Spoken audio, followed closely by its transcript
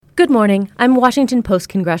Good morning. I'm Washington Post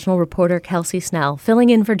congressional reporter Kelsey Snell,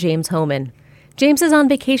 filling in for James Hohmann. James is on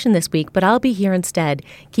vacation this week, but I'll be here instead,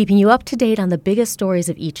 keeping you up to date on the biggest stories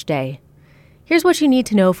of each day. Here's what you need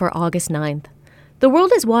to know for August 9th. The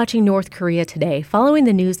world is watching North Korea today, following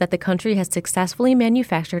the news that the country has successfully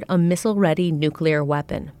manufactured a missile-ready nuclear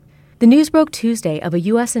weapon. The news broke Tuesday of a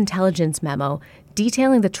U.S. intelligence memo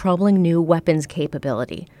detailing the troubling new weapons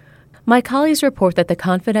capability. My colleagues report that the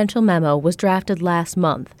confidential memo was drafted last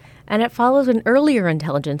month, and it follows an earlier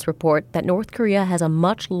intelligence report that North Korea has a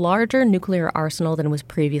much larger nuclear arsenal than was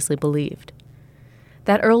previously believed.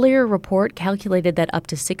 That earlier report calculated that up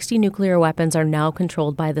to 60 nuclear weapons are now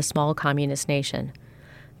controlled by the small communist nation.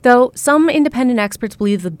 Though some independent experts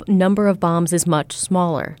believe the number of bombs is much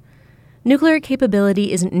smaller. Nuclear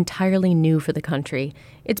capability isn't entirely new for the country.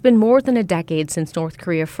 It's been more than a decade since North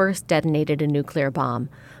Korea first detonated a nuclear bomb,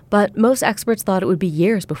 but most experts thought it would be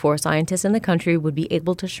years before scientists in the country would be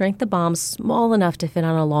able to shrink the bombs small enough to fit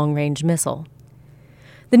on a long-range missile.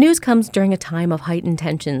 The news comes during a time of heightened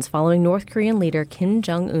tensions following North Korean leader Kim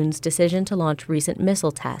Jong-un's decision to launch recent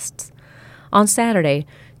missile tests. On Saturday,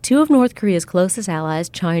 two of North Korea's closest allies,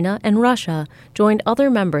 China and Russia, joined other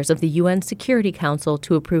members of the UN Security Council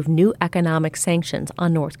to approve new economic sanctions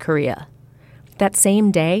on North Korea. That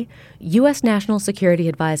same day, U.S. National Security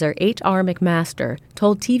Advisor H.R. McMaster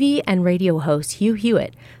told TV and radio host Hugh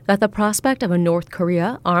Hewitt that the prospect of a North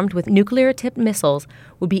Korea armed with nuclear-tipped missiles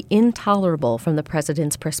would be intolerable from the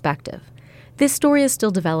president's perspective. This story is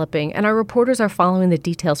still developing, and our reporters are following the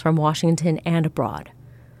details from Washington and abroad.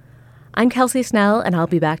 I'm Kelsey Snell, and I'll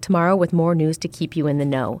be back tomorrow with more news to keep you in the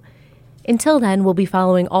know. Until then, we'll be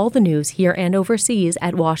following all the news here and overseas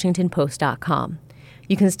at WashingtonPost.com.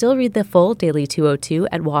 You can still read the full Daily 202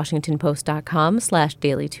 at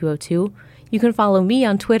WashingtonPost.com/Daily202. You can follow me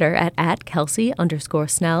on Twitter at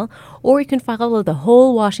 @Kelsey_Snell, or you can follow the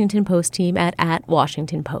whole Washington Post team at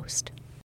 @WashingtonPost.